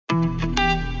Welcome,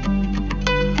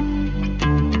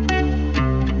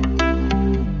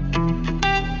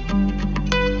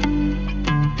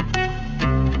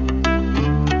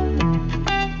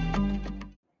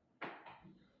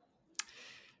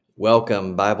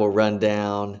 Bible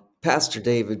Rundown. Pastor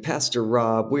David, Pastor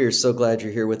Rob, we are so glad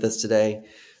you're here with us today.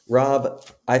 Rob,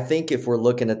 I think if we're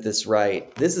looking at this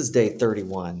right, this is day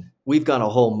 31. We've gone a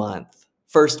whole month,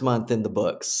 first month in the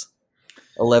books,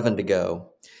 11 to go.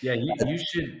 Yeah, you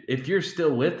should, if you're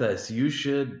still with us, you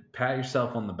should pat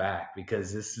yourself on the back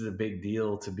because this is a big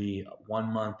deal to be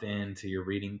 1 month into your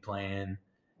reading plan.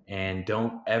 And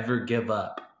don't ever give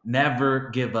up. Never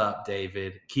give up,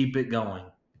 David. Keep it going.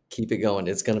 Keep it going.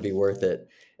 It's going to be worth it.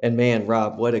 And man,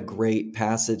 Rob, what a great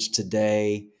passage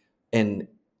today in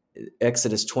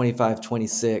Exodus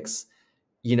 25:26.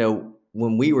 You know,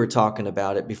 when we were talking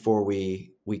about it before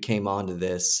we came onto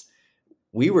this,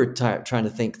 we were trying to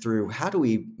think through how do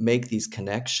we make these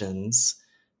connections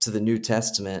to the New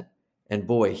Testament. And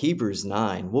boy, Hebrews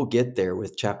 9, we'll get there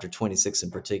with chapter 26 in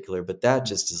particular, but that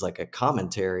just is like a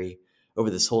commentary over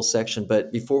this whole section.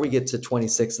 But before we get to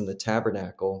 26 in the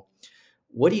tabernacle,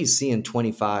 what do you see in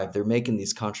 25? They're making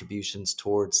these contributions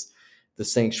towards the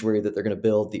sanctuary that they're going to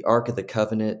build. The Ark of the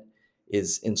Covenant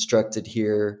is instructed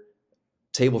here.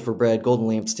 Table for bread, golden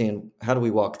lampstand. How do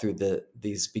we walk through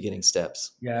these beginning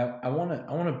steps? Yeah, I want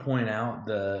to point out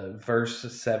the verse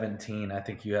 17. I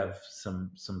think you have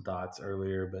some thoughts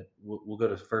earlier, but we'll go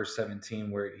to verse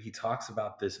 17 where he talks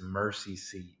about this mercy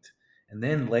seat, and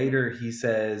then later he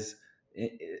says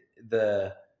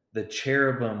the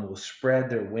cherubim will spread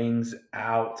their wings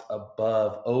out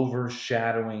above,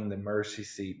 overshadowing the mercy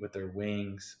seat with their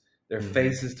wings, their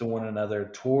faces to one another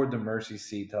toward the mercy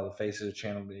seat, till the faces of the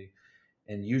channel be.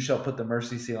 And you shall put the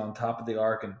mercy seat on top of the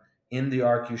ark, and in the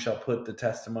ark you shall put the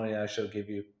testimony I shall give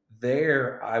you.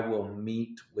 There I will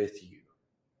meet with you.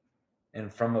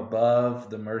 And from above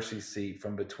the mercy seat,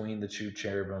 from between the two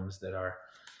cherubims that are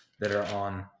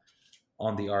on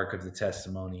the ark of the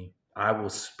testimony, I will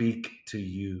speak to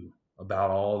you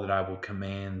about all that I will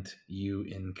command you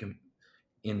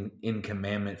in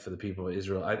commandment for the people of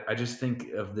Israel. I just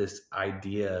think of this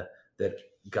idea that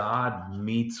God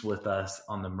meets with us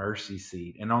on the mercy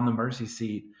seat, and on the mercy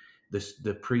seat,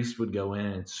 the priest would go in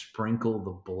and sprinkle the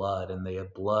blood, and the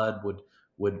blood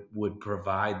would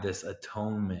provide this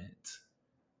atonement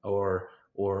or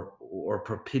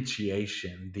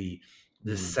propitiation, the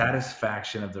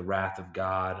satisfaction of the wrath of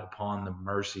God upon the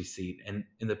mercy seat. And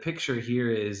the picture here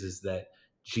is that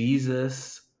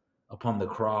Jesus upon the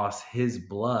cross, his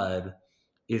blood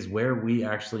is where we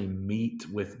actually meet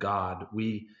with God.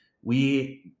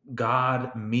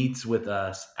 God meets with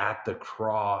us at the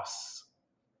cross,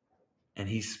 and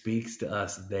he speaks to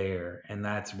us there, and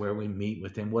that's where we meet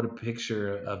with him. What a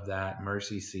picture of that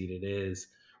mercy seat it is,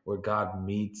 where God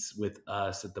meets with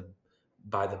us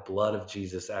by the blood of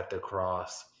Jesus at the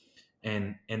cross.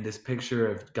 And this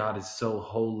picture of God is so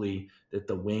holy that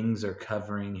the wings are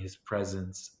covering his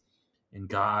presence, and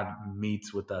God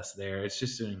meets with us there. It's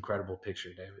just an incredible picture,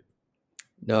 David.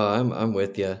 No, I'm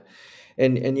with you.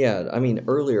 And yeah, I mean,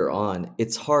 earlier on,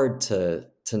 it's hard to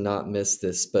not miss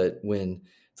this, but when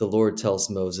the Lord tells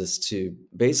Moses to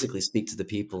basically speak to the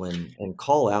people and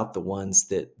call out the ones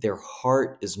that their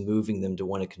heart is moving them to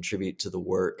want to contribute to the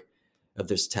work of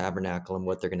this tabernacle and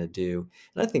what they're going to do.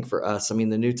 And I think for us, I mean,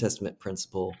 the New Testament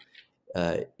principle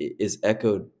is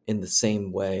echoed in the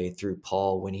same way through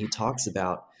Paul when he talks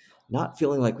about not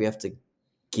feeling like we have to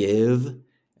give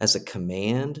as a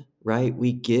command, right?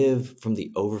 We give from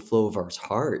the overflow of our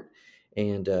heart.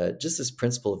 And just this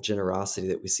principle of generosity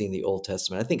that we see in the Old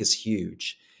Testament, I think is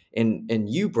huge. And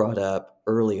you brought up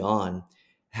early on,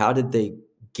 how did they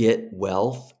get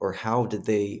wealth, or how did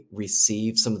they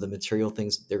receive some of the material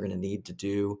things that they're going to need to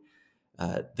do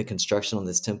the construction on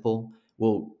this temple?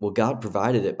 Well, God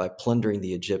provided it by plundering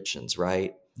the Egyptians,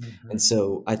 right? Mm-hmm. And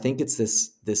so I think it's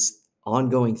this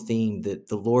ongoing theme that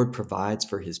the Lord provides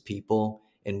for his people,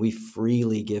 and we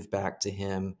freely give back to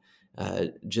him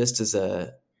just as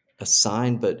a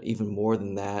sign, but even more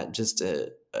than that, just an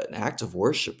act of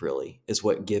worship really is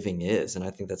what giving is. And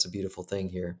I think that's a beautiful thing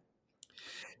here.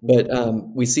 But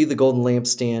we see the golden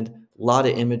lampstand, a lot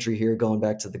of imagery here going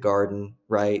back to the garden,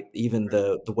 right? Even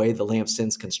the way the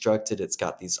lampstand's constructed, it's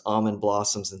got these almond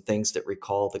blossoms and things that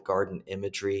recall the garden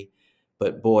imagery.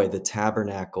 But boy, the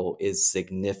tabernacle is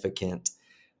significant.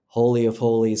 Holy of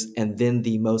Holies, and then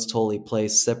the most holy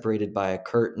place separated by a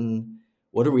curtain.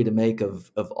 What are we to make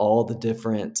of all the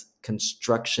different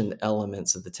construction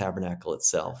elements of the tabernacle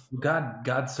itself?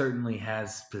 God certainly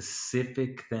has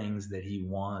specific things that he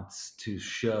wants to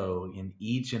show in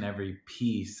each and every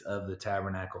piece of the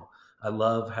tabernacle. I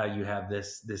love how you have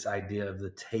this idea of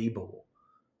the table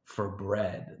for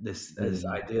bread, this Mhm.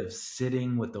 idea of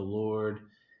sitting with the Lord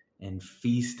and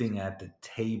feasting at the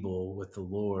table with the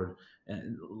Lord.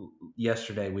 And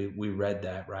yesterday we read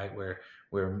that, right,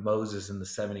 where Moses and the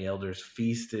 70 elders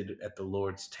feasted at the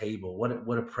Lord's table.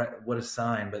 What a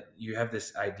sign! But you have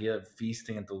this idea of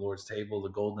feasting at the Lord's table, the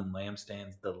golden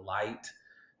lampstands, the light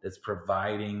that's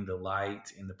providing the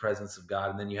light in the presence of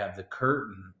God, and then you have the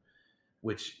curtain,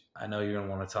 which I know you're going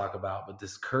to want to talk about, but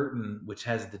this curtain, which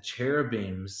has the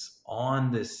cherubims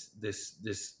on this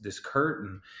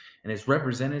curtain, and it's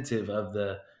representative of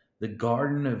the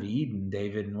Garden of Eden,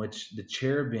 David, in which the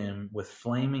cherubim with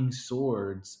flaming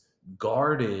swords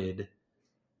guarded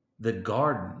the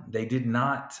garden. They did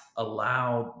not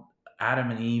allow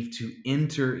Adam and Eve to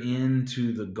enter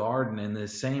into the garden. In the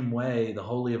same way, the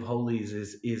Holy of Holies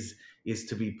is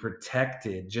to be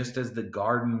protected, just as the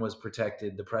garden was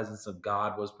protected, the presence of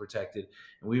God was protected,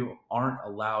 and we aren't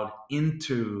allowed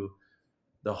into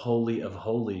the Holy of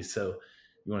Holies. So,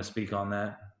 you want to speak on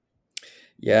that?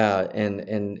 Yeah,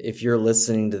 and if you're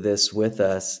listening to this with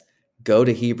us, go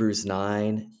to Hebrews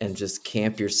 9 and just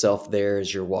camp yourself there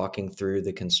as you're walking through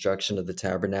the construction of the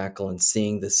tabernacle and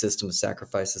seeing the system of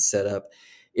sacrifices set up.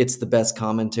 It's the best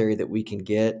commentary that we can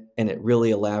get, and it really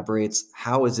elaborates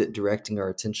how is it directing our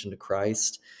attention to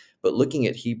Christ. But looking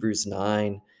at Hebrews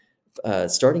 9,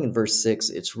 starting in verse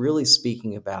 6, it's really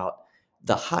speaking about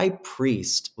the high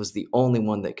priest was the only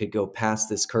one that could go past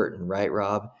this curtain, right,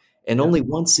 Rob? And Yep. only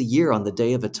once a year on the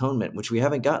Day of Atonement, which we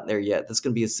haven't gotten there yet. That's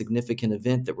going to be a significant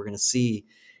event that we're going to see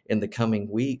in the coming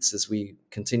weeks as we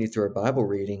continue through our Bible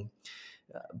reading.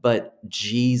 But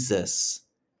Jesus,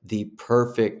 the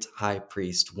perfect high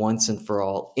priest, once and for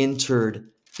all,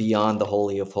 entered beyond the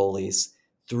Holy of Holies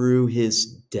through his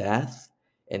death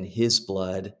and his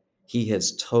blood. He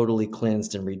has totally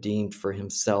cleansed and redeemed for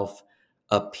himself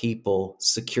a people,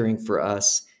 securing for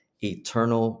us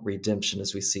eternal redemption,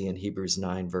 as we see in Hebrews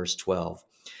 9, verse 12.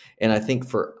 And I think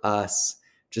for us,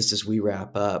 just as we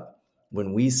wrap up,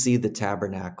 when we see the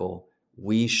tabernacle,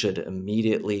 we should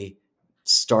immediately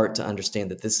start to understand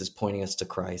that this is pointing us to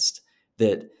Christ,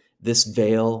 that this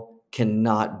veil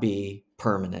cannot be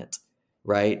permanent,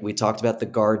 right? We talked about the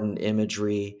garden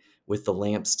imagery with the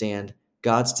lampstand.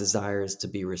 God's desire is to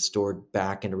be restored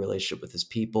back into relationship with his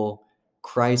people.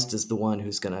 Christ is the one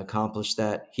who's going to accomplish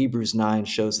that. Hebrews 9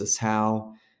 shows us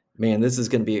how. Man, this is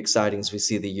going to be exciting as we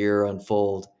see the year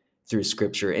unfold through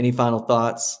scripture. Any final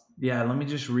thoughts? Yeah, let me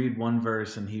just read one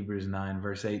verse in Hebrews 9,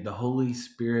 verse 8. The Holy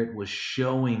Spirit was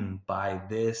showing by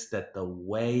this that the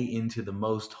way into the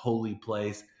most holy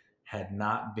place had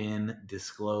not been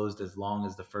disclosed as long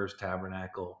as the first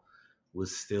tabernacle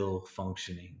was still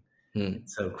functioning. And Hmm.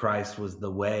 so Christ was the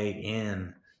way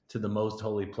in to the most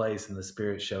holy place, and the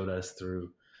Spirit showed us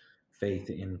through faith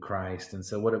in Christ. And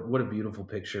so what a beautiful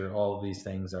picture all of these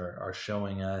things are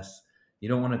showing us. You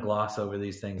don't want to gloss over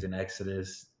these things in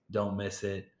Exodus. Don't miss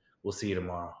it. We'll see you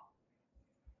tomorrow.